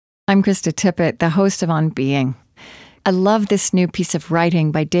I'm Krista Tippett, the host of On Being. I love this new piece of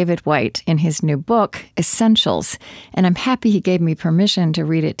writing by David Whyte in his new book, Essentials, and I'm happy he gave me permission to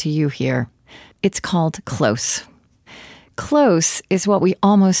read it to you here. It's called Close. Close is what we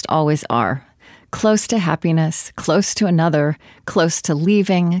almost always are. Close to happiness, close to another, close to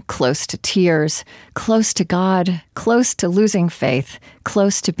leaving, close to tears, close to God, close to losing faith,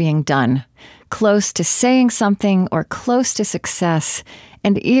 close to being done, close to saying something or close to success,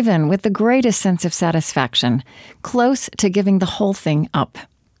 and even with the greatest sense of satisfaction, close to giving the whole thing up.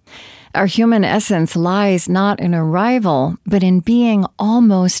 Our human essence lies not in arrival, but in being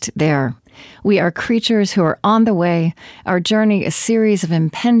almost there. We are creatures who are on the way, our journey a series of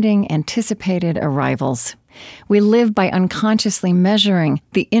impending, anticipated arrivals. We live by unconsciously measuring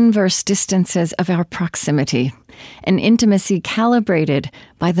the inverse distances of our proximity, an intimacy calibrated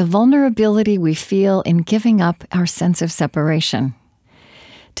by the vulnerability we feel in giving up our sense of separation.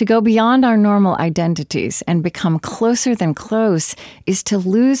 To go beyond our normal identities and become closer than close is to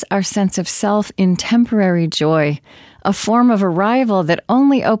lose our sense of self in temporary joy, a form of arrival that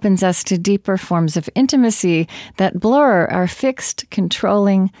only opens us to deeper forms of intimacy that blur our fixed,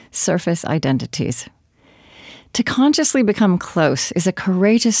 controlling, surface identities. To consciously become close is a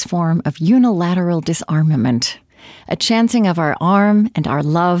courageous form of unilateral disarmament, a chancing of our arm and our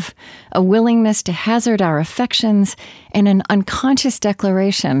love, a willingness to hazard our affections, and an unconscious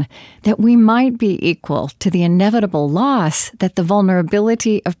declaration that we might be equal to the inevitable loss that the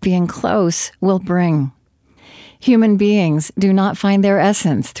vulnerability of being close will bring. Human beings do not find their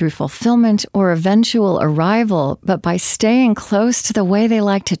essence through fulfillment or eventual arrival, but by staying close to the way they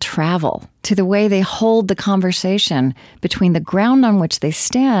like to travel, to the way they hold the conversation between the ground on which they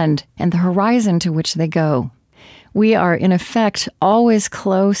stand and the horizon to which they go. We are, in effect, always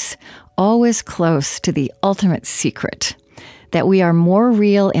close to the ultimate secret, that we are more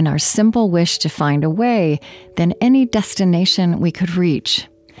real in our simple wish to find a way than any destination we could reach.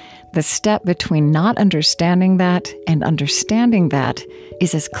 The step between not understanding that and understanding that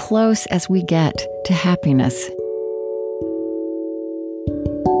is as close as we get to happiness